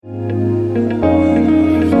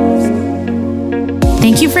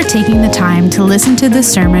Thank you for taking the time to listen to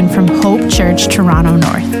this sermon from Hope Church, Toronto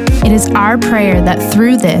North. It is our prayer that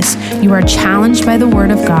through this, you are challenged by the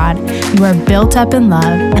Word of God, you are built up in love,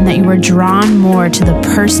 and that you are drawn more to the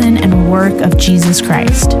person and work of Jesus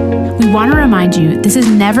Christ. We want to remind you, this is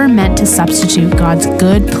never meant to substitute God's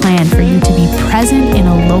good plan for you to be present in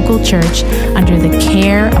a local church under the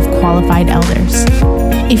care of qualified elders.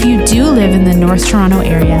 If you do live in the North Toronto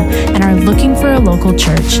area and are looking for a local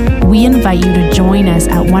church, we invite you to join us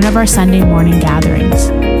at one of our Sunday morning gatherings.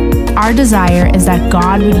 Our desire is that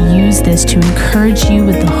God would use this to encourage you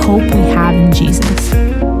with the hope we have in Jesus.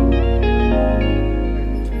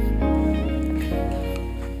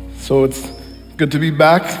 So it's good to be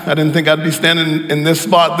back. I didn't think I'd be standing in this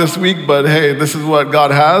spot this week, but hey, this is what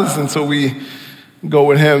God has, and so we go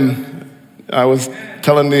with Him. I was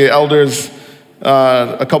telling the elders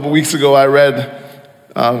a couple weeks ago, I read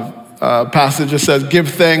a passage that says, give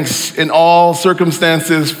thanks in all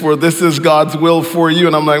circumstances, for this is God's will for you.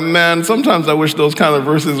 And I'm like, man, sometimes I wish those kind of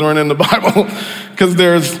verses weren't in the Bible, because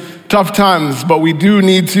there's tough times, but we do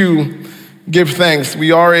need to give thanks.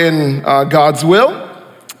 We are in God's will,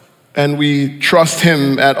 and we trust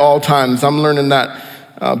Him at all times. I'm learning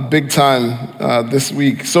that big time this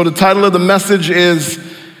week. So the title of the message is,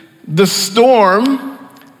 The Storm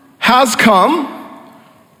Has Come,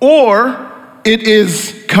 or it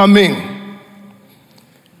is coming.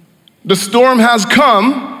 The storm has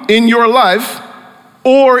come in your life,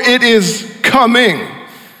 or it is coming.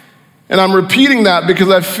 And I'm repeating that because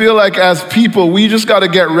I feel like as people, we just got to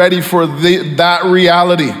get ready for that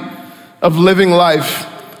reality of living life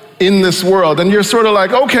in this world. And you're sort of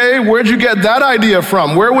like, okay, where'd you get that idea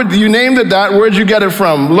from? You named it that, where'd you get it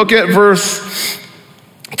from? Look at verse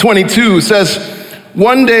 22. It says,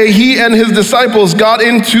 one day he and his disciples got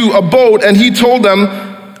into a boat, and he told them,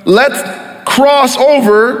 let's cross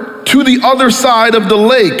over to the other side of the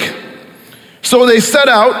lake. So they set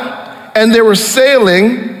out, and they were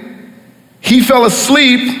sailing. He fell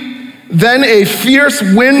asleep. Then a fierce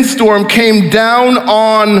windstorm came down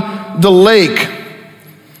on the lake.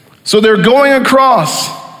 So they're going across.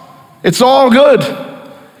 It's all good.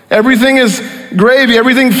 Everything is gravy.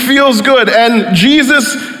 Everything feels good. And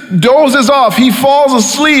Jesus dozes off. He falls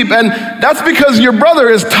asleep. And that's because your brother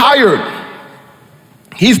is tired.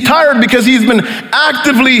 He's tired because he's been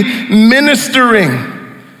actively ministering.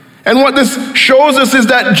 And what this shows us is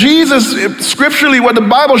that Jesus, scripturally, what the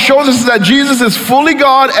Bible shows us is that Jesus is fully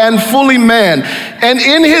God and fully man. And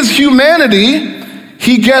in his humanity,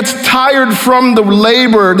 he gets tired from the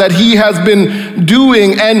labor that he has been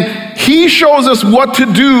doing. And he shows us what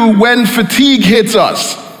to do when fatigue hits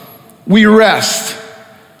us. We rest.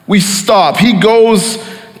 We stop. He goes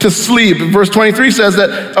to sleep. Verse 23 says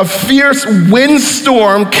that a fierce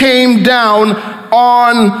windstorm came down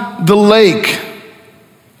on the lake.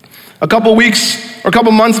 A couple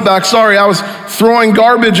months back, I was throwing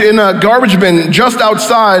garbage in a garbage bin just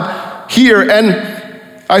outside here, and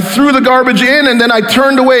I threw the garbage in, and then I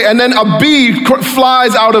turned away, and then a bee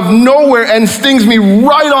flies out of nowhere and stings me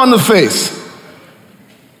right on the face.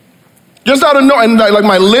 Just out of nowhere, and like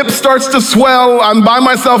my lip starts to swell. I'm by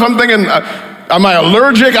myself. I'm thinking, am I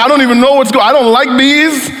allergic? I don't even know what's going on. I don't like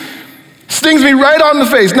bees. Stings me right on the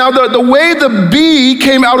face. Now, the way the bee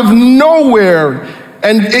came out of nowhere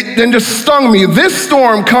and it then just stung me, this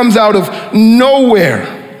storm comes out of nowhere.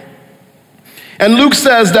 And Luke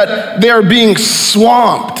says that they are being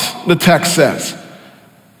swamped, the text says.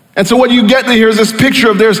 And so what you get here is this picture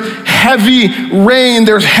of there's heavy rain,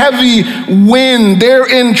 there's heavy wind, they're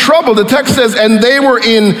in trouble. The text says, and they were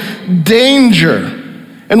in danger.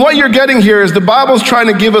 And what you're getting here is the Bible's trying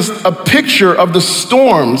to give us a picture of the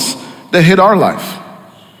storms that hit our life.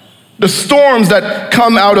 The storms that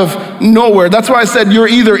come out of nowhere. That's why I said you're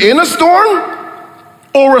either in a storm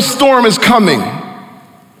or a storm is coming.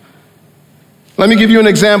 Let me give you an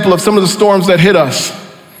example of some of the storms that hit us.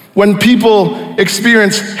 When people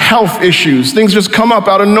experience health issues, things just come up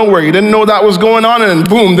out of nowhere. You didn't know that was going on, and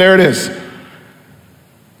boom, there it is.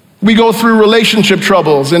 We go through relationship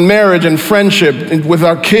troubles in marriage and friendship with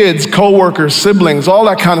our kids, coworkers, siblings, all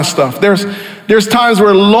that kind of stuff. There's times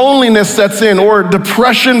where loneliness sets in or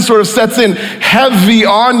depression sort of sets in heavy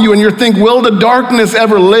on you, and you think, will the darkness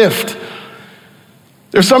ever lift?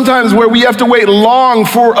 There's sometimes where we have to wait long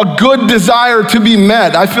for a good desire to be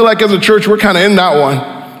met. I feel like as a church, we're kind of in that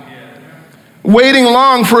one. Waiting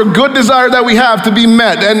long for a good desire that we have to be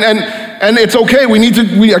met. And it's okay. We need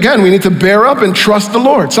to bear up and trust the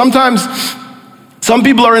Lord. Sometimes some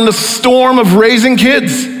people are in the storm of raising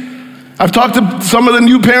kids. I've talked to some of the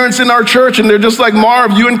new parents in our church, and they're just like,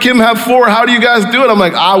 Marv, you and Kim have 4. How do you guys do it? I'm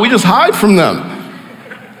like, we just hide from them.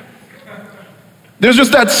 There's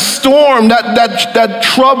just that storm, that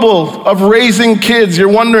trouble of raising kids.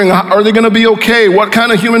 You're wondering, are they going to be okay? What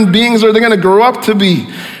kind of human beings are they going to grow up to be?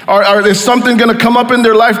 Is something going to come up in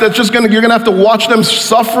their life that's just you're going to have to watch them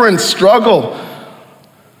suffer and struggle?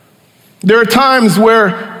 There are times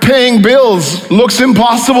where paying bills looks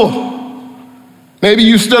impossible. Maybe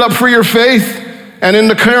you stood up for your faith, and in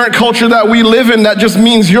the current culture that we live in, that just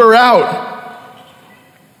means you're out.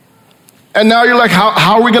 And now you're like,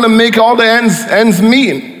 how are we going to make all the ends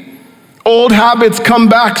meet? Old habits come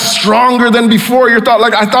back stronger than before. I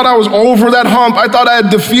thought I was over that hump. I thought I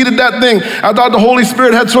had defeated that thing. I thought the Holy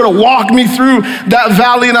Spirit had sort of walked me through that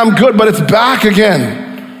valley and I'm good, but it's back again.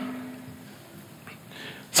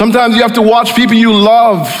 Sometimes you have to watch people you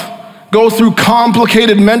love go through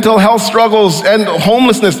complicated mental health struggles and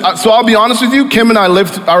homelessness. So I'll be honest with you, Kim and I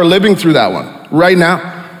are living through that one right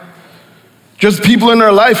now. Just people in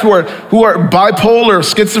our life who are bipolar,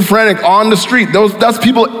 schizophrenic, on the street. That's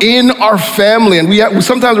people in our family. And we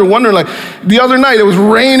sometimes we're wondering, like, the other night it was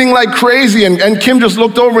raining like crazy, and Kim just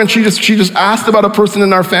looked over and she just asked about a person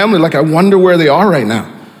in our family, like, I wonder where they are right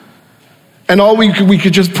now. And all we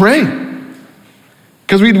could just pray.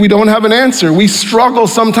 Because we don't have an answer. We struggle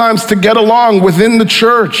sometimes to get along within the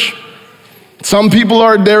church. Some people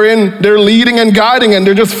they're leading and guiding, and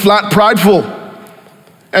they're just flat prideful.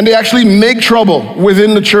 And they actually make trouble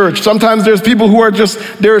within the church. Sometimes there's people who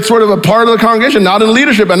they're sort of a part of the congregation, not in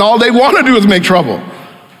leadership, and all they want to do is make trouble.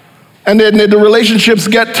 And then the relationships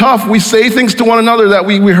get tough. We say things to one another that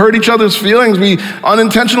we hurt each other's feelings. We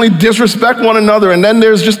unintentionally disrespect one another, and then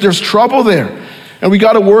there's trouble there. And we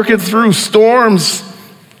got to work it through. Storms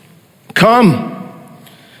come.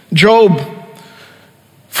 Job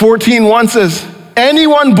 14:1 says,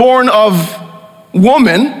 anyone born of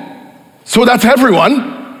woman, so that's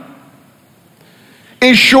everyone,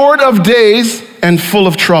 is short of days and full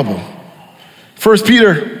of trouble. 1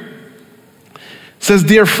 Peter says,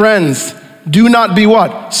 dear friends, do not be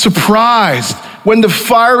what? Surprised when the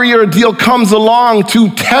fiery ordeal comes along to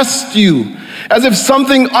test you, as if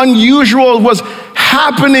something unusual was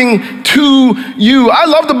happening to you. I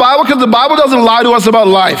love the Bible because the Bible doesn't lie to us about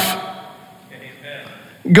life.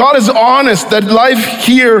 God is honest that life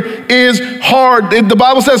here is hard. The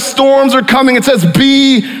Bible says storms are coming. It says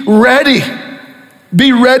be ready.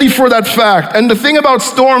 Be ready for that fact. And the thing about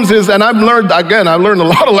storms is, and I've learned a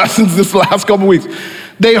lot of lessons this last couple weeks,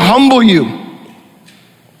 they humble you.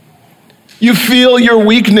 You feel your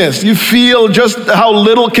weakness. You feel just how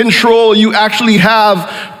little control you actually have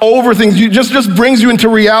over things. You just brings you into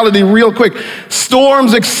reality real quick.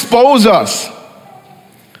 Storms expose us.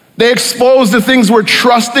 They expose the things we're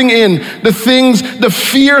trusting in, the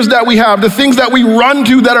fears that we have, the things that we run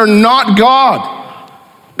to that are not God.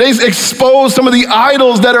 They expose some of the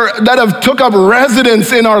idols that have took up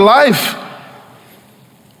residence in our life.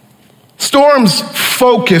 Storms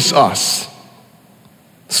focus us.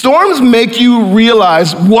 Storms make you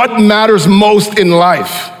realize what matters most in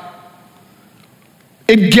life.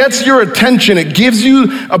 It gets your attention. It gives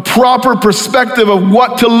you a proper perspective of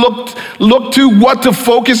what to look to, what to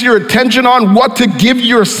focus your attention on, what to give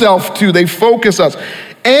yourself to. They focus us.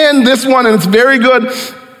 And this one, and it's very good,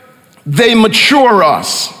 they mature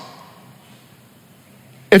us.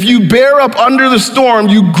 If you bear up under the storm,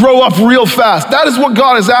 you grow up real fast. That is what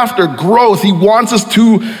God is after, growth. He wants us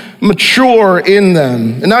to mature in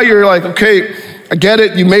them. And now you're like, okay, I get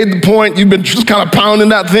it. You made the point. You've been just kind of pounding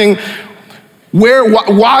that thing.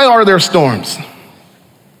 Why are there storms?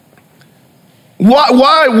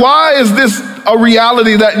 Why is this a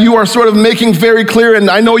reality that you are sort of making very clear, and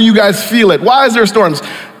I know you guys feel it? Why is there storms?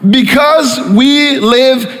 Because we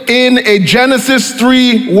live in a Genesis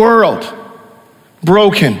 3 world.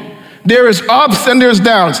 Broken. There is ups and there's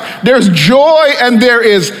downs. There's joy and there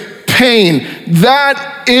is pain.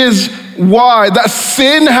 That is why that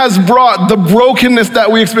sin has brought the brokenness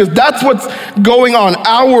that we experience. That's what's going on,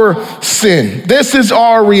 our sin. This is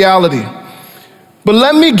our reality. But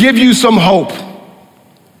let me give you some hope.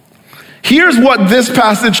 Here's what this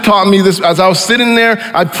passage taught me as I was sitting there.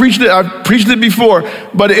 I've preached it before,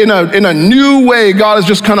 but in a new way, God is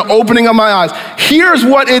just kind of opening up my eyes. Here's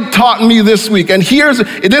what it taught me this week. And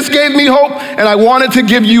this gave me hope, and I wanted to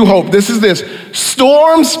give you hope. This is this.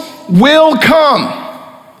 Storms will come,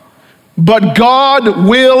 but God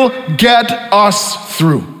will get us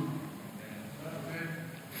through.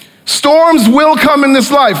 Storms will come in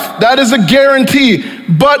this life. That is a guarantee.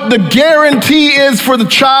 But the guarantee is for the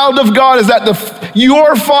child of God is that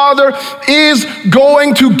Your Father is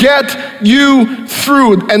going to get you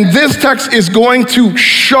through. And this text is going to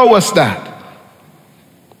show us that.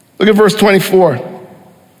 Look at verse 24.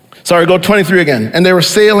 Sorry, go 23 again. And they were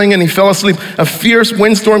sailing and he fell asleep. A fierce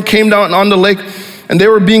windstorm came down on the lake and they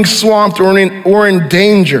were being swamped or in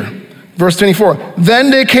danger. Verse 24.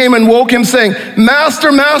 Then they came and woke him saying,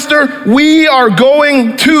 Master, Master, we are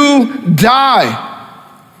going to die.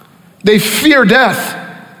 They fear death.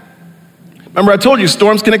 Remember I told you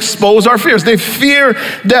storms can expose our fears. They fear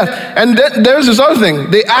death. And there's this other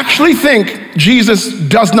thing. They actually think Jesus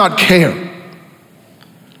does not care.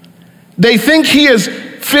 They think he is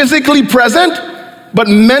physically present, but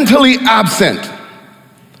mentally absent.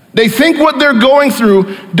 They think what they're going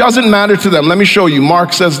through doesn't matter to them. Let me show you.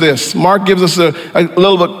 Mark says this. Mark gives us a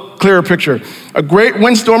little bit clearer picture. A great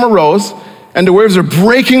windstorm arose, and the waves are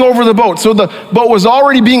breaking over the boat. So the boat was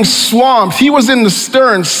already being swamped. He was in the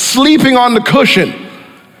stern, sleeping on the cushion.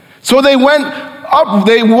 So they went up,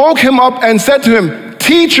 they woke him up and said to him,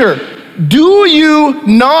 Teacher, do you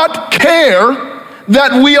not care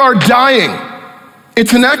that we are dying?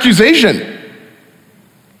 It's an accusation.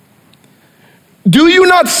 Do you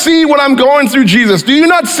not see what I'm going through, Jesus? Do you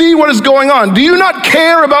not see what is going on? Do you not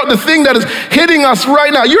care about the thing that is hitting us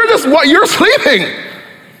right now? You're sleeping.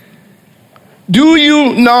 Do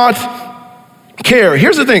you not care?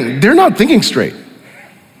 Here's the thing, they're not thinking straight.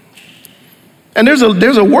 And there's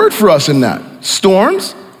a word for us in that.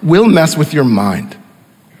 Storms will mess with your mind.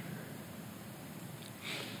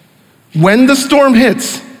 When the storm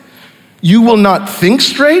hits, you will not think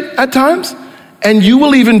straight at times, and you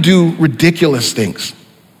will even do ridiculous things.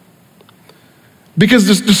 Because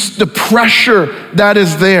there's the pressure that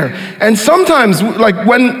is there. And sometimes, like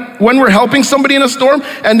when we're helping somebody in a storm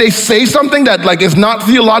and they say something that like is not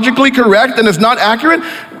theologically correct and is not accurate,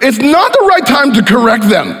 it's not the right time to correct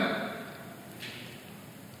them.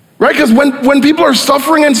 Right? Because when people are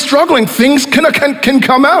suffering and struggling, things can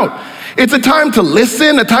come out. It's a time to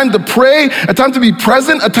listen, a time to pray, a time to be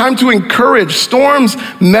present, a time to encourage. Storms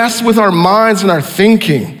mess with our minds and our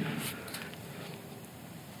thinking.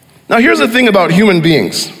 Now here's the thing about human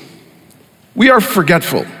beings. We are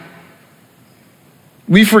forgetful.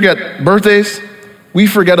 We forget birthdays. We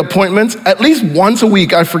forget appointments. At least once a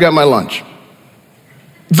week, I forget my lunch.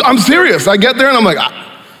 I'm serious. I get there and I'm like,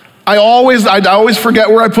 I always forget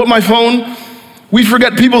where I put my phone. We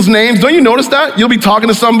forget people's names. Don't you notice that? You'll be talking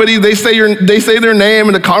to somebody, they say their name,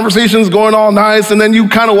 and the conversation's going all nice, and then you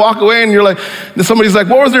kind of walk away, and you're like, and somebody's like,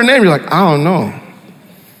 what was their name? You're like, I don't know.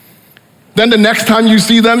 Then the next time you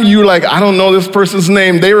see them, you're like, I don't know this person's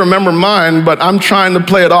name. They remember mine, but I'm trying to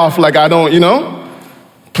play it off like I don't,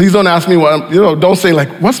 Please don't ask me don't say like,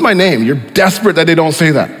 what's my name? You're desperate that they don't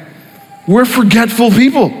say that. We're forgetful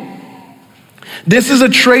people. This is a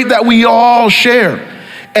trait that we all share.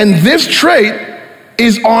 And this trait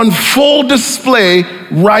is on full display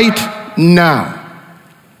right now.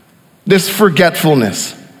 This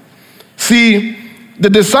forgetfulness. See, the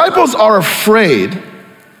disciples are afraid.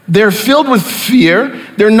 They're filled with fear.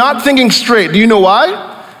 They're not thinking straight. Do you know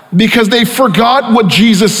why? Because they forgot what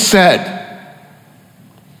Jesus said.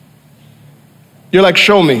 You're like,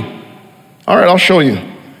 show me. All right, I'll show you.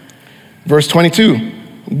 Verse 22.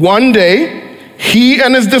 One day, he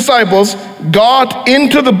and his disciples got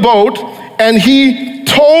into the boat and he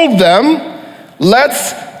told them,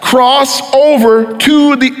 let's cross over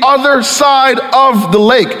to the other side of the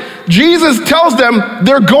lake. Jesus tells them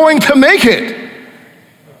they're going to make it.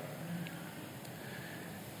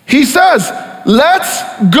 He says,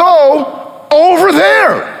 let's go over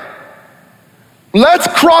there. Let's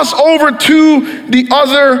cross over to the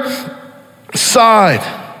other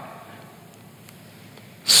side.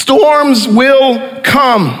 Storms will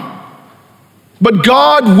come. But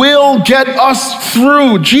God will get us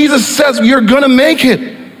through. Jesus says you're going to make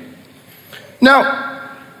it. Now,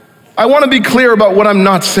 I want to be clear about what I'm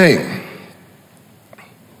not saying.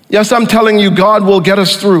 Yes, I'm telling you God will get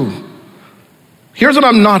us through. Here's what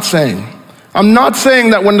I'm not saying. I'm not saying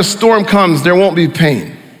that when the storm comes, there won't be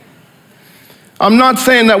pain. I'm not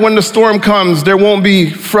saying that when the storm comes, there won't be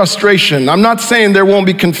frustration. I'm not saying there won't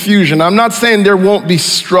be confusion. I'm not saying there won't be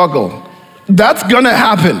struggle. That's going to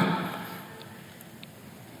happen.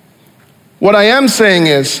 What I am saying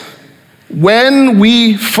is, when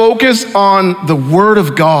we focus on the Word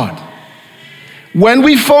of God, when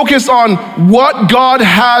we focus on what God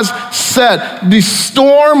has said, the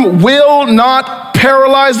storm will not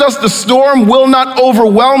paralyze us. The storm will not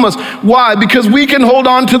overwhelm us. Why? Because we can hold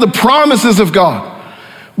on to the promises of God.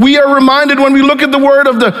 We are reminded when we look at the word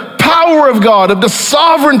of the power of God, of the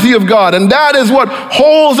sovereignty of God. And that is what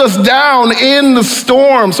holds us down in the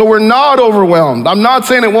storm, so we're not overwhelmed. I'm not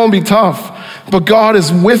saying it won't be tough, but God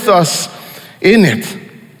is with us in it.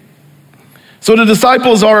 So the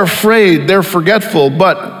disciples are afraid, they're forgetful,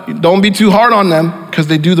 but don't be too hard on them because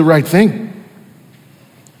they do the right thing.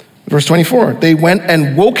 Verse 24, they went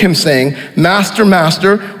and woke him saying, Master,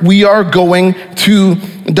 Master, we are going to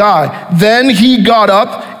die. Then he got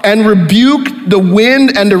up and rebuked the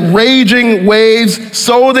wind and the raging waves,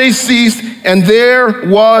 so they ceased, and there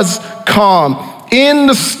was calm. In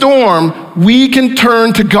the storm, we can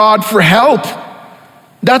turn to God for help.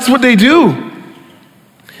 That's what they do.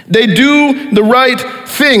 They do the right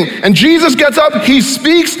thing. And Jesus gets up, he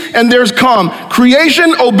speaks, and there's calm.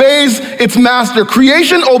 Creation obeys its master.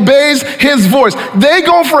 Creation obeys his voice. They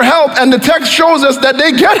go for help, and the text shows us that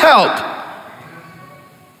they get help.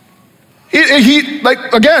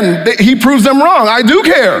 He proves them wrong. I do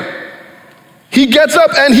care. He gets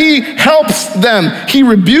up and he helps them. He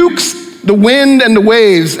rebukes the wind and the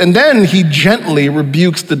waves, and then he gently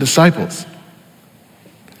rebukes the disciples.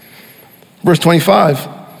 Verse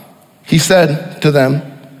 25. He said to them,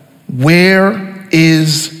 where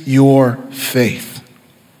is your faith?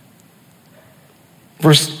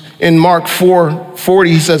 In Mark 4:40,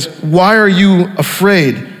 he says, why are you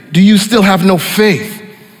afraid? Do you still have no faith?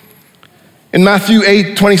 In Matthew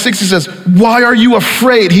 8:26, he says, why are you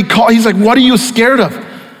afraid? He's like, what are you scared of?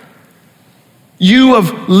 You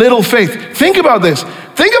of little faith. Think about this.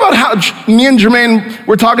 Think about how me and Jermaine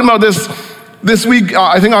were talking about this week,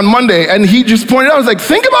 I think on Monday, and he just pointed out, I was like,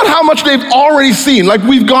 think about how much they've already seen, like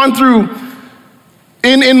we've gone through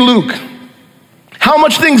in Luke. How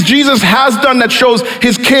much things Jesus has done that shows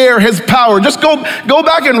his care, his power. Just go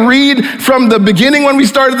back and read from the beginning when we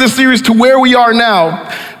started this series to where we are now.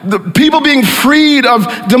 The people being freed of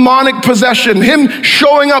demonic possession, him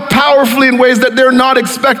showing up powerfully in ways that they're not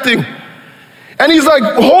expecting. And he's like,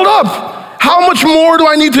 hold up. How much more do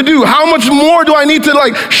I need to do? How much more do I need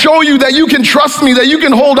to show you that you can trust me, that you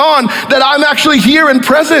can hold on, that I'm actually here and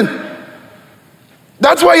present?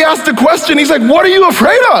 That's why he asked the question. He's like, what are you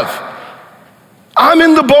afraid of? I'm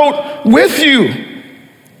in the boat with you.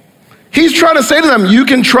 He's trying to say to them, you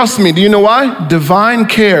can trust me. Do you know why? Divine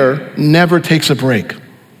care never takes a break.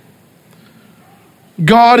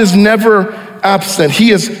 God is never absent. He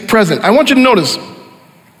is present. I want you to notice,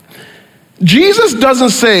 Jesus doesn't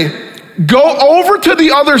say, go over to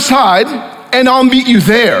the other side and I'll meet you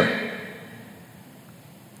there.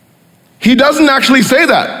 He doesn't actually say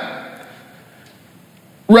that.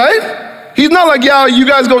 Right? He's not like, yeah, you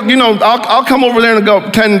guys go, I'll come over there and go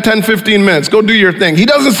 10, 15 minutes. Go do your thing. He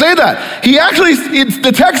doesn't say that. He actually,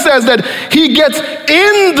 the text says that he gets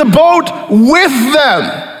in the boat with them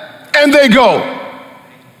and they go.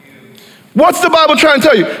 What's the Bible trying to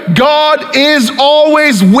tell you? God is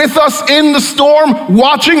always with us in the storm,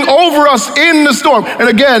 watching over us in the storm. And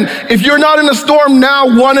again, if you're not in a storm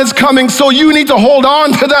now, one is coming, so you need to hold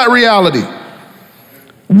on to that reality.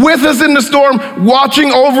 With us in the storm,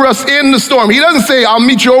 watching over us in the storm. He doesn't say, I'll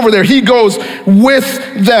meet you over there. He goes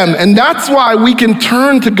with them. And that's why we can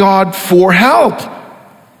turn to God for help.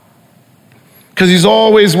 Because he's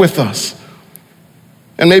always with us.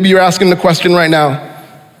 And maybe you're asking the question right now,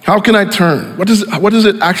 how can I turn? What does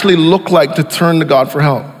it actually look like to turn to God for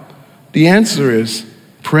help? The answer is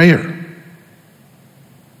prayer.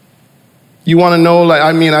 You want to know,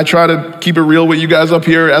 I try to keep it real with you guys up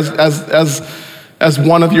here as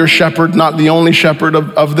one of your shepherd, not the only shepherd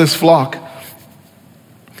of this flock.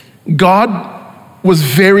 God was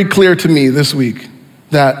very clear to me this week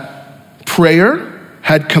that prayer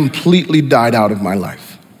had completely died out of my life.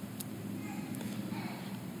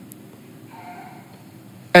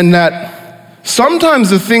 And that sometimes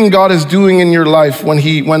the thing God is doing in your life when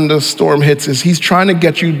the storm hits is he's trying to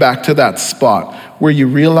get you back to that spot where you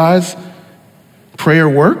realize prayer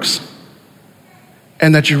works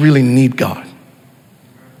and that you really need God.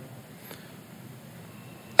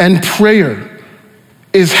 And prayer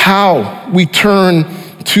is how we turn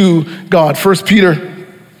to God. 1 Peter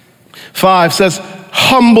 5 says,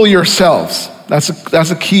 humble yourselves. That's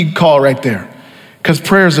a key call right there, because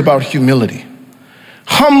prayer is about humility.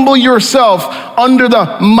 Humble yourself under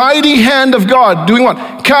the mighty hand of God. Doing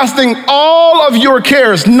what? Casting all of your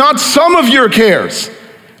cares, not some of your cares,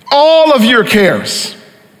 all of your cares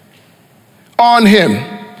on him,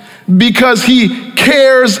 because he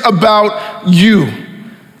cares about you.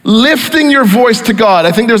 Lifting your voice to God.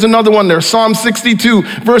 I think there's another one there. Psalm 62,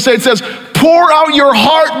 verse 8 says, pour out your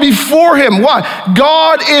heart before him. Why?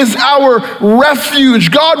 God is our refuge.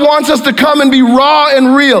 God wants us to come and be raw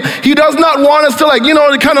and real. He does not want us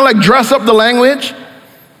to kind of dress up the language.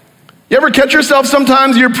 You ever catch yourself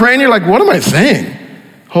sometimes you're praying, you're like, what am I saying?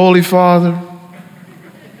 Holy Father,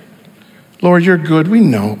 Lord, you're good, we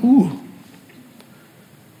know. Ooh.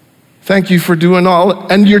 Thank you for doing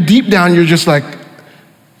all. And you're deep down, you're just like,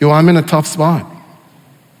 yo, I'm in a tough spot.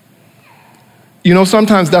 You know,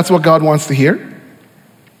 sometimes that's what God wants to hear.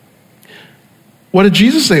 What did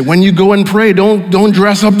Jesus say? When you go and pray, don't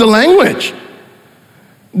dress up the language.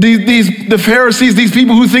 The Pharisees, these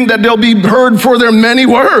people who think that they'll be heard for their many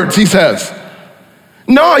words, he says.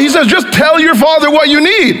 No, he says, just tell your Father what you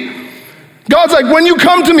need. God's like, when you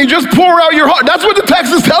come to me, just pour out your heart. That's what the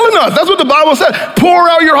text is telling us. That's what the Bible said. Pour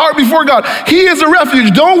out your heart before God. He is a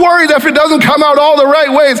refuge. Don't worry that if it doesn't come out all the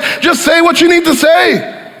right ways. Just say what you need to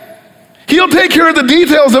say. He'll take care of the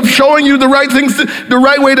details of showing you the right things, the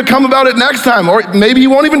right way to come about it next time. Or maybe he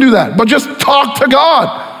won't even do that. But just talk to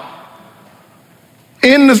God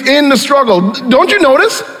in the struggle. Don't you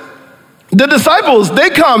notice? The disciples, they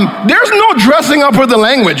come. There's no dressing up of the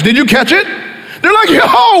language. Did you catch it? They're like,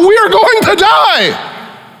 yo, we are going to die.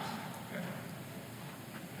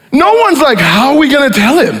 No one's like, how are we going to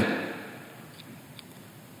tell him?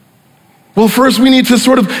 Well, first we need to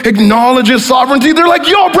sort of acknowledge his sovereignty. They're like,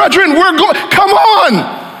 yo, brethren, come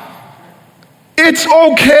on. It's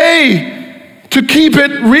okay to keep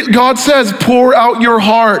it. God says, pour out your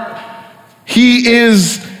heart. He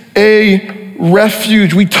is a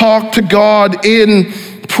refuge. We talk to God in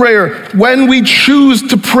prayer. When we choose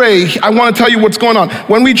to pray, I want to tell you what's going on.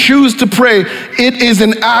 When we choose to pray, it is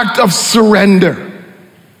an act of surrender.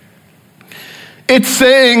 It's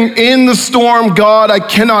saying in the storm, God, I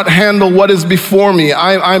cannot handle what is before me.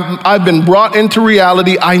 I've been brought into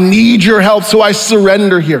reality. I need your help, so I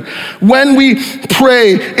surrender here. When we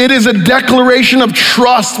pray, it is a declaration of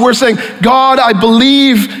trust. We're saying, God, I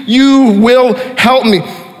believe you will help me.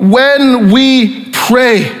 When we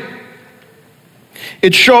pray,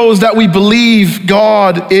 it shows that we believe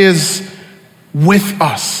God is with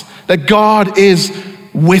us, that God is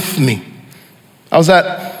with me. I was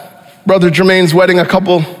at Brother Jermaine's wedding I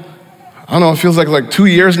don't know, it feels like 2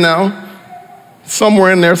 years now.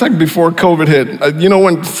 Somewhere in there, it's like before COVID hit.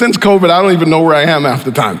 Since COVID, I don't even know where I am half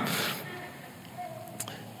the time.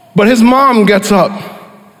 But his mom gets up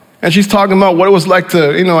and she's talking about what it was like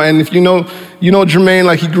to, and if you know Jermaine,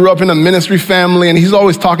 like he grew up in a ministry family, and he's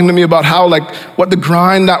always talking to me about how what the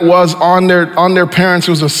grind that was on their parents.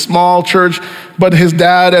 It was a small church, but his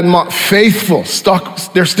dad and mom, faithful,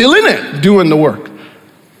 they're still in it, doing the work.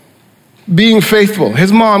 Being faithful.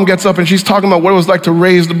 His mom gets up and she's talking about what it was like to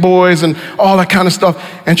raise the boys and all that kind of stuff.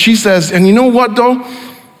 And she says, and you know what though?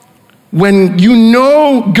 When you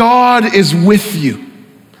know God is with you,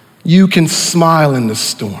 you can smile in the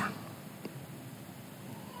storm.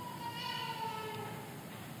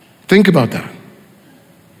 Think about that.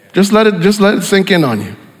 Just let it sink in on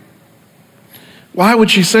you. Why would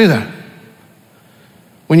she say that?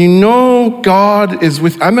 When you know God is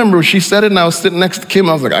with, I remember when she said it and I was sitting next to Kim,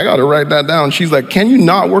 I was like, I got to write that down. She's like, can you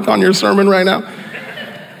not work on your sermon right now?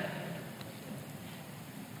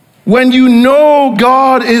 When you know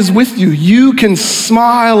God is with you, you can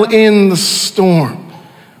smile in the storm.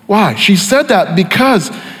 Why? She said that because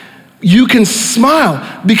you can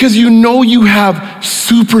smile because you know you have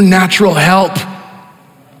supernatural help.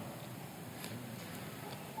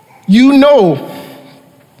 You know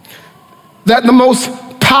that the most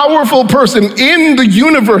powerful person in the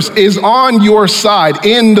universe is on your side,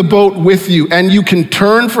 in the boat with you, and you can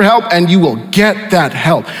turn for help and you will get that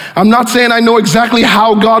help. I'm not saying I know exactly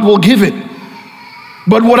how God will give it,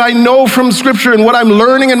 but what I know from Scripture and what I'm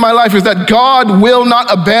learning in my life is that God will not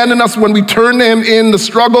abandon us when we turn to Him in the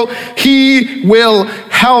struggle. He will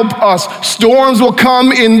help us. Storms will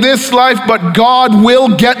come in this life, but God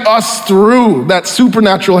will get us through. That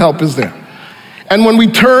supernatural help is there. And when we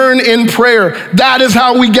turn in prayer, that is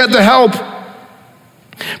how we get the help.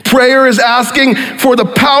 Prayer is asking for the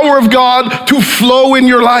power of God to flow in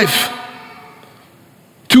your life,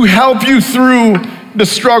 to help you through the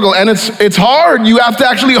struggle. And it's hard. You have to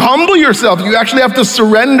actually humble yourself. You actually have to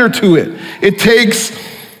surrender to it. It takes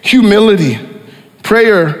humility.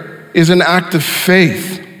 Prayer is an act of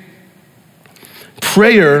faith.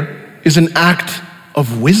 Prayer is an act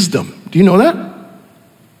of wisdom. Do you know that?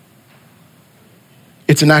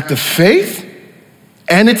 It's an act of faith,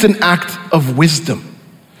 and it's an act of wisdom.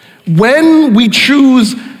 When we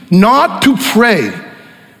choose not to pray,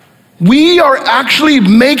 we are actually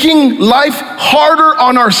making life harder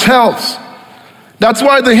on ourselves. That's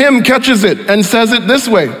why the hymn catches it and says it this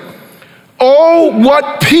way: oh,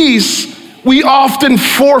 what peace we often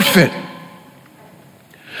forfeit.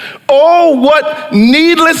 Oh, what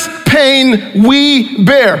needless pain we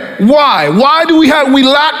bear. Why? Why do we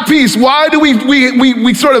lack peace? Why do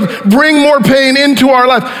we sort of bring more pain into our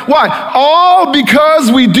life? Why? All because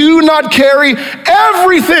we do not carry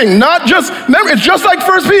everything, not just, remember, it's just like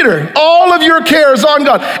 1 Peter. All of your cares on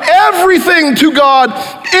God. Everything to God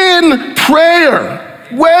in prayer.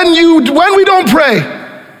 When we don't pray,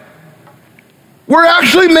 we're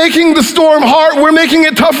actually making the storm hard. We're making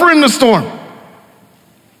it tougher in the storm.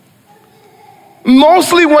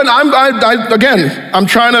 Mostly when I'm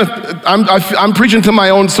preaching to my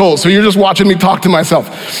own soul, so you're just watching me talk to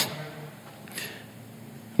myself.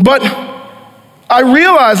 But I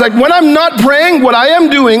realize, like, when I'm not praying, what I am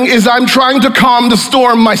doing is I'm trying to calm the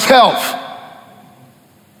storm myself.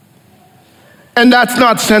 And that's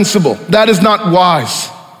not sensible. That is not wise.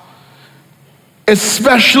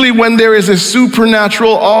 Especially when there is a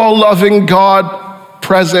supernatural, all-loving God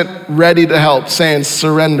present, ready to help, saying,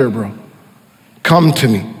 surrender, bro. Come to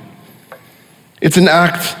me. It's an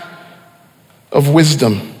act of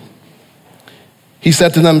wisdom. He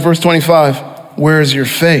said to them, verse 25, where is your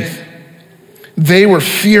faith? They were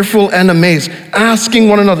fearful and amazed, asking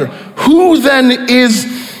one another, who then is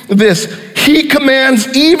this? He commands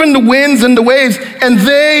even the winds and the waves, and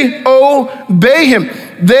they obey him.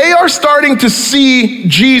 They are starting to see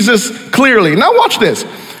Jesus clearly. Now watch this.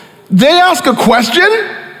 They ask a question,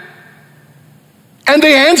 and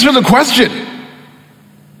they answer the question.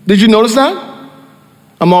 Did you notice that?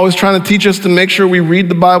 I'm always trying to teach us to make sure we read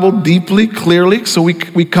the Bible deeply, clearly, so we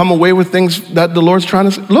come away with things that the Lord's trying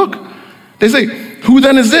to say. Look, they say, who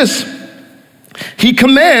then is this? He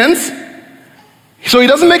commands, so he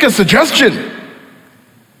doesn't make a suggestion.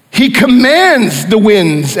 He commands the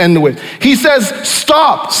winds and the waves. He says,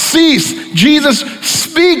 stop, cease. Jesus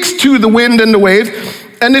speaks to the wind and the waves,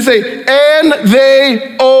 and they say, and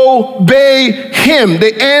they obey him.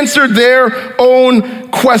 They answered their own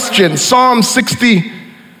question. Psalm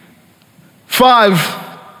 65,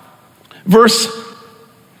 verse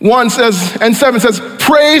 1 says, and 7 says,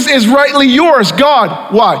 praise is rightly yours,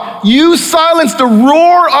 God. Why? You silence the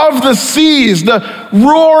roar of the seas, the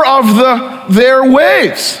roar of their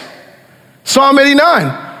waves. Psalm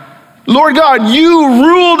 89, Lord God, you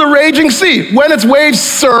rule the raging sea. When its waves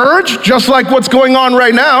surge, just like what's going on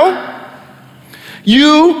right now,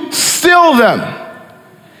 you still them.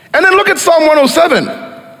 And then look at Psalm 107.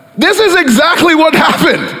 This is exactly what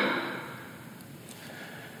happened.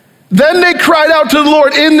 Then they cried out to the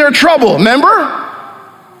Lord in their trouble. Remember?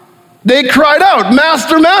 They cried out,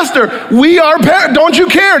 Master, Master, don't you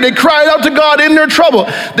care? They cried out to God in their trouble.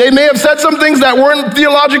 They may have said some things that weren't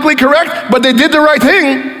theologically correct, but they did the right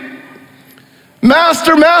thing.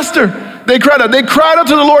 Master, Master, they cried out. They cried out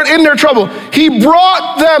to the Lord in their trouble. He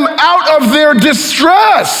brought them out of their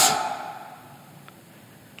distress.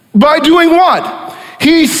 By doing what?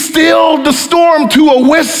 He stilled the storm to a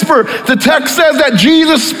whisper. The text says that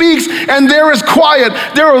Jesus speaks and there is quiet.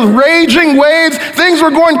 There are raging waves. Things were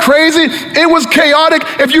going crazy. It was chaotic.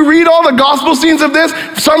 If you read all the gospel scenes of this,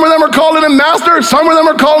 some of them are calling him master. Some of them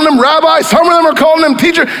are calling him rabbi. Some of them are calling him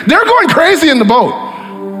teacher. They're going crazy in the boat.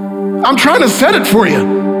 I'm trying to set it for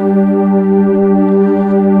you.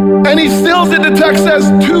 And he stills it, the text says,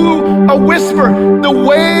 to a whisper. The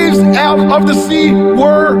waves out of the sea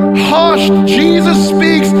were hushed. Jesus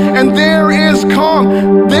speaks, and there is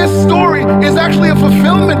calm. This story is actually a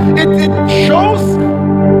fulfillment. It shows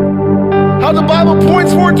how the Bible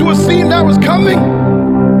points forward to a scene that was coming.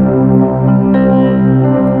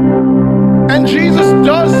 And Jesus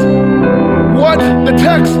does what the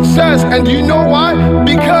text says. And do you know why?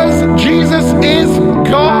 Because Jesus is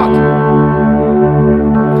God.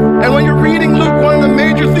 And when you're reading Luke, one of the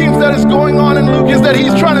major themes that is going on in Luke is that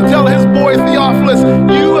he's trying to tell his boy Theophilus,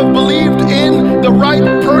 you have believed in the right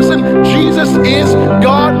person. Jesus is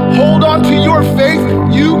God. Hold on to your faith.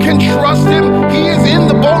 You can trust him. He is in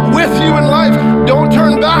the boat with you in life. Don't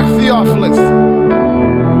turn back, Theophilus.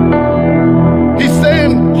 He's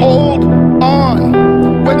saying, hold on.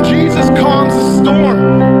 When Jesus calms the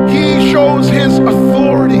storm, he shows his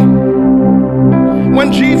authority.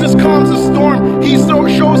 When Jesus calms the storm, he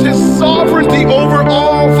shows his sovereignty over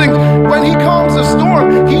all things. When he calms the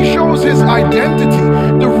storm, he shows his identity.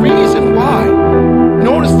 The reason why.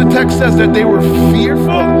 Notice the text says that they were fearful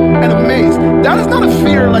and amazed. That is not a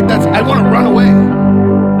fear like that's, I want to run away.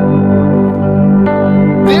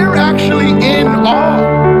 They're actually in awe.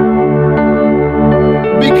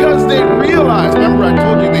 Because they realized, remember I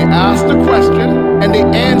told you, they asked the question and they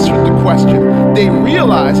answered the question. They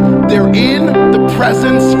realized they're in the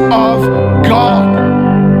presence of God.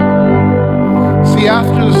 See,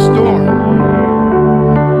 after the storm,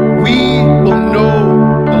 we will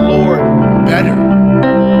know the Lord better.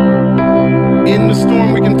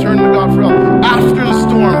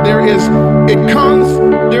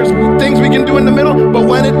 can do in the middle, but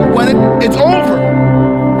when it's over,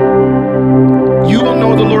 you will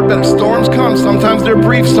know the Lord better. Storms come. Sometimes they're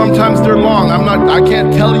brief, sometimes they're long. I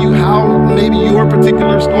can't tell you how maybe your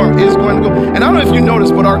particular storm is going to go. And I don't know if you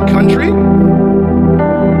noticed, but our country,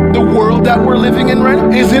 the world that we're living in right now,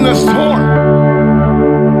 is in a storm.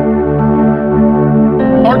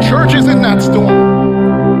 Our church is in that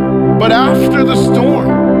storm. But after the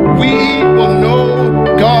storm, we will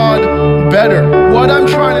know God better. What I'm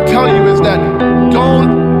trying to tell you is that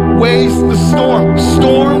don't waste the storm.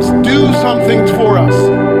 Storms do something for us.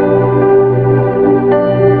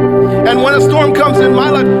 And when a storm comes in my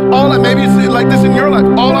life, maybe it's like this in your life,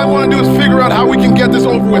 all I want to do is figure out how we can get this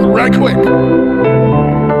over with right quick.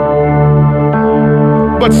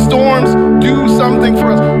 But storms do something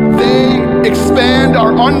for us. They expand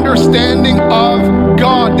our understanding of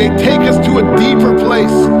God. They take us to a deeper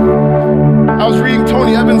place. I was reading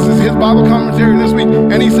Tony Evans' his Bible commentary this week,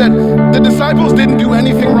 and he said the disciples didn't do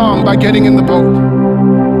anything wrong by getting in the boat.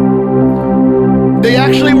 They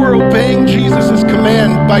actually were obeying Jesus'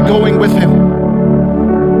 command by going with him.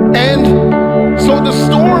 And so the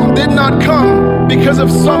storm did not come because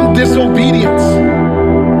of some disobedience.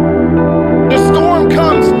 The storm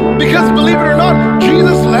comes because, believe it or not,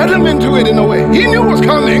 Jesus led them into it in a way. He knew it was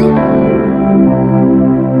coming.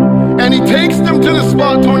 And he takes them to the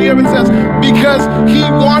spot, Tony Evans says, because he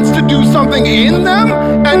wants to do something in them,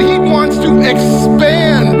 and he wants to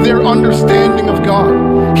expand their understanding of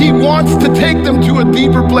God. He wants to take them to a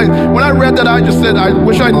deeper place. When I read that, I just said, I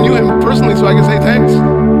wish I knew him personally so I could say thanks.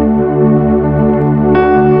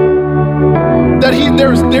 That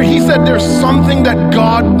he said there's something that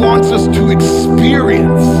God wants us to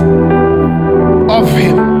experience of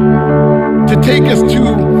him, to take us to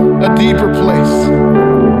a deeper place.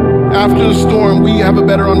 After the storm, we have a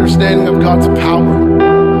better understanding of God's power.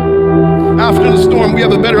 After the storm, we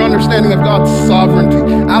have a better understanding of God's sovereignty.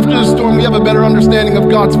 After the storm, we have a better understanding of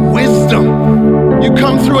God's wisdom. You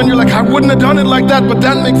come through and you're like, I wouldn't have done it like that, but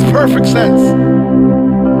that makes perfect sense.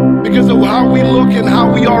 Because of how we look and how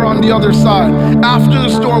we are on the other side. After the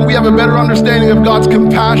storm, we have a better understanding of God's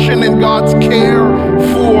compassion and God's care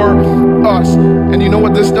for us. And you know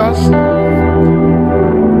what this does?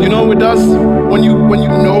 You know what it does? When you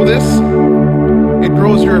know this, it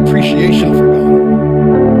grows your appreciation for God.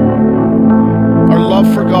 Our love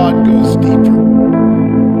for God goes deeper.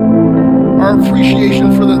 Our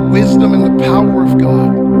appreciation for the wisdom and the power of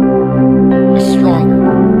God is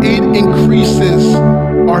stronger. It increases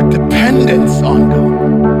our dependence on God.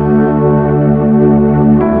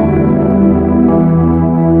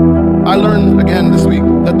 I learned again this week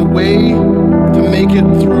that the way to make it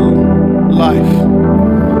through life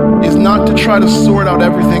is not to try to sort out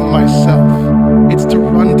everything myself. It's to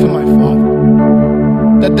run to my Father.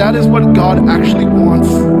 That is what God actually wants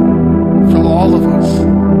from all of us.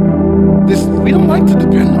 We don't like to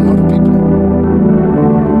depend on other people.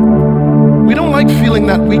 We don't like feeling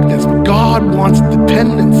that weakness, but God wants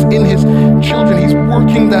dependence in his children. He's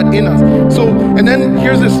working that in us. So, and then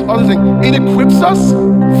here's this other thing. It equips us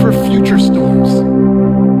for future storms.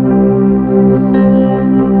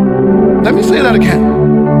 Let me say that again.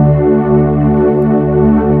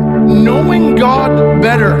 Knowing God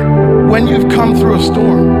better when you've come through a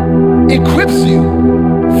storm equips you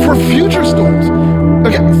for future storms.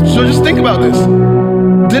 Okay, so just think about this.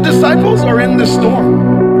 The disciples are in this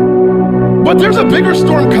storm, but there's a bigger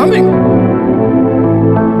storm coming.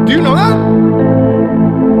 Do you know that?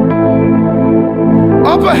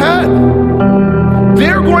 Up ahead,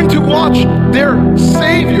 they're going to watch their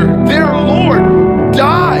Savior, their Lord,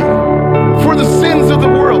 die for the sins of the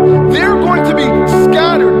world. They're going to be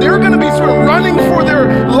scattered. They're going to be sort of running for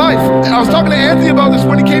their life. I was talking to Anthony about this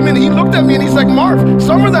when he came in. He looked at me and he's like, Marv,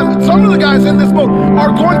 some of the guys in this boat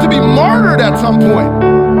are going to be martyred at some point.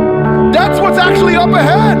 That's what's actually up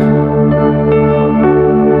ahead.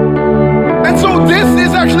 And so this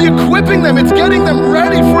is actually equipping them. It's getting them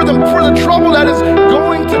ready for the trouble that is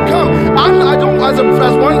going to come.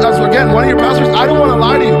 As one of your pastors, I don't want to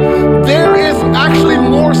lie to you. There is actually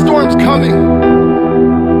more storms coming.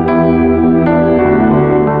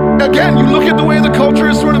 Again, you look at the way the culture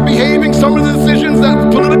is sort of behaving, some of the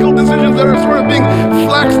political decisions that are sort of being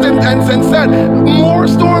flexed and said, more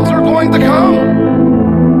storms are going to come.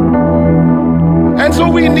 And so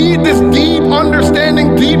we need this deep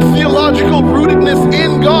understanding, deep theological rootedness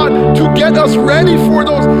in God to get us ready for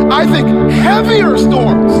those, I think, heavier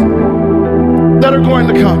storms that are going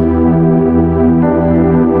to come.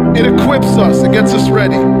 It equips us, it gets us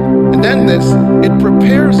ready. And then it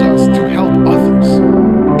prepares us to help others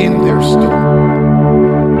in their storm.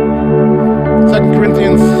 2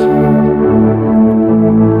 Corinthians,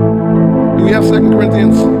 have 2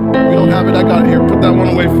 Corinthians? We don't have it. I got it here. Put that one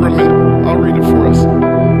away for a minute. I'll read it for us.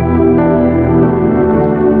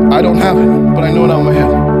 I don't have it, but I know it out of my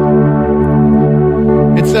head.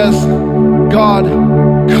 It says, God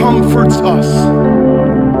comforts us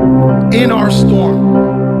in our storm.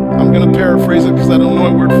 I'm going to paraphrase it because I don't know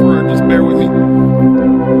a word for word. Just bear with me.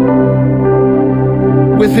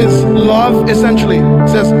 With his love, essentially, it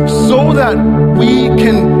says, so that we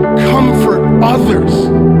can comfort others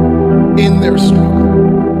in their struggle.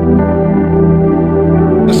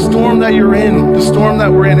 The storm that you're in, the storm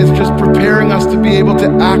that we're in, is just preparing us to be able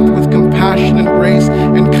to act with compassion and grace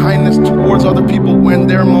and kindness towards other people when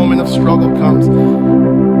their moment of struggle comes.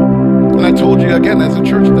 And I told you again, as a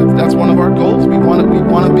church, that's one of our goals. We want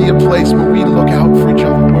to be a place where we look out for each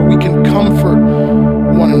other, where we can comfort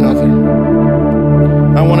one another.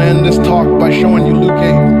 I want to end this talk by showing you Luke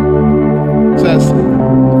 8. It says,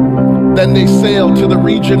 then they sailed to the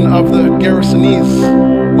region of the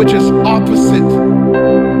Gerasenes, which is opposite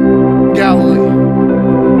Galilee.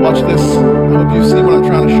 Watch this. I hope you see what I'm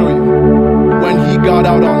trying to show you. When he got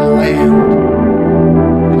out on land.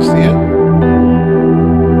 You see it?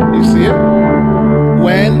 You see it?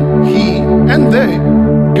 When he and they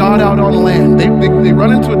got out on land. They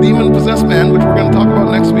run into a demon-possessed man, which we're going to talk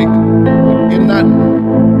about next week.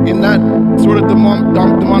 In that sort of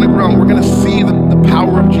demonic realm, we're going to see the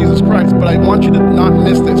power of Jesus Christ. But I want you to not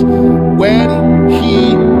miss this. When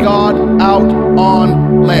he got out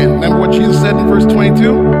on land. Remember what Jesus said in verse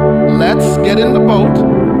 22? Let's get in the boat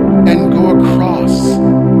and go across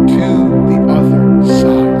to the other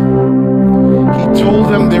side. He told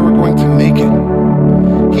them they were going to make it.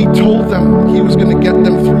 He told them he was going to get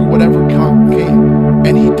them through whatever came,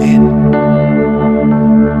 and he did.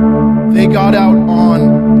 They got out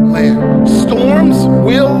on land. Storms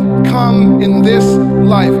will come in this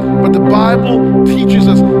life, but the Bible teaches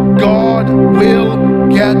us God will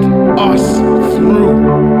get us through.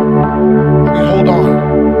 We hold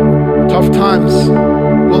on. Tough times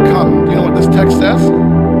will come. Do you know what this text says?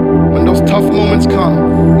 When those tough moments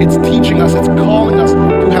come, it's teaching us, it's calling us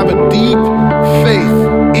to have a deep faith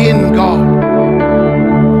in God,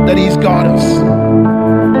 that he's got us,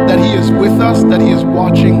 that he is with us, that he is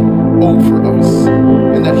watching over us,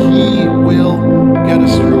 and that he will get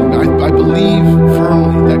us through. I believe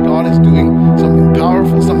firmly that God is doing something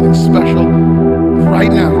powerful, something special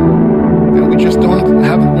right now, and we're just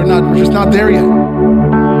not there yet,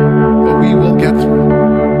 but we will get through,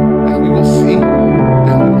 and we will see,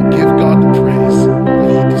 and we will give God the praise that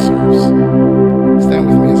he deserves. Stand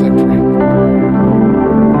with me as I pray.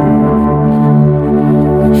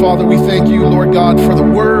 Father, we thank you, Lord God, for the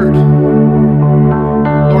word.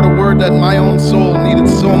 Lord, a word that my own soul needed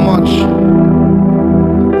so much.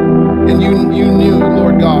 And you knew,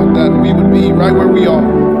 Lord God, that we would be right where we are.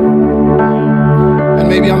 And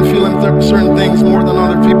maybe I'm feeling certain things more than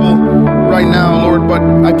other people right now, Lord, but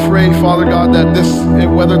I pray, Father God, that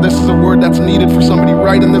whether this is a word that's needed for somebody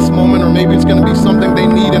right in this moment, or maybe it's going to be something they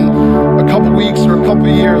need in a couple weeks or a couple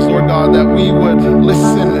years, Lord God, that we would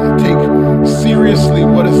listen and take seriously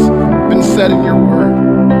what has been said in your word.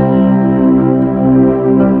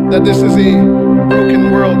 That this is a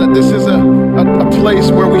broken world, that this is a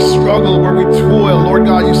place where we struggle, where we toil. Lord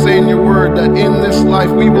God, you say in your word that in this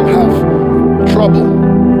life we will have trouble.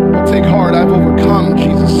 But take heart, I've overcome,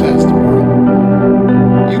 Jesus says, the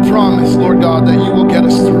world. You promise, Lord God, that you will get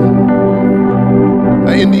us through.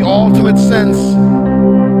 In the ultimate sense,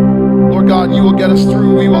 Lord God, you will get us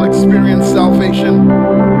through. We will experience salvation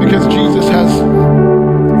because Jesus has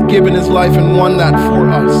given his life and won that for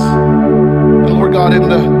us. And Lord God, in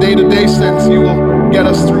the day-to-day sense, you will get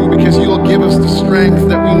us through because you will give us the strength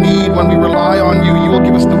that we need when we rely on you. You will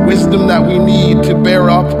give us the wisdom that we need to bear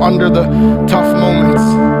up under the tough moments.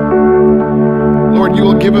 Lord, you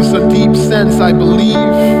will give us a deep sense, I believe,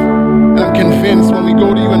 and I'm convinced when we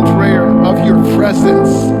go to you in prayer of your presence,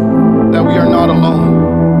 that we are not alone.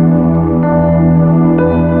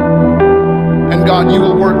 And God, you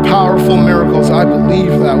will work powerful miracles. I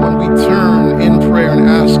believe that when we turn in prayer and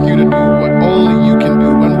ask you to do what only you can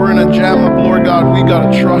do. When we're in a jam up, Lord God, we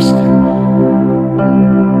got to trust you.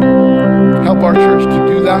 Help our church to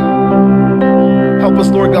do that. Help us,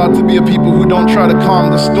 Lord God, to be a people who don't try to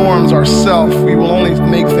calm the storms ourselves. We will only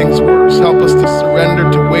make things worse. Help us to surrender,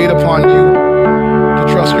 to wait upon you, to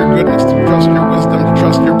trust your goodness, to trust your wisdom, to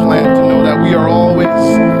trust your plan, to know that we are always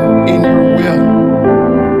in your will.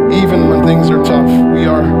 Even when things are tough, we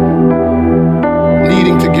are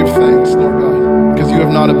needing to give thanks, Lord God, because you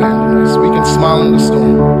have not abandoned us. We can smile in the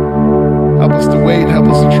storm. Help us to wait, help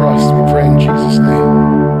us to trust. We pray in Jesus' name.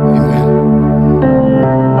 Amen.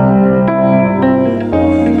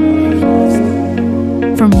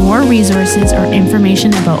 resources or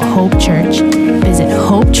information about Hope Church, visit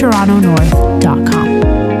hopetorontonorth.com.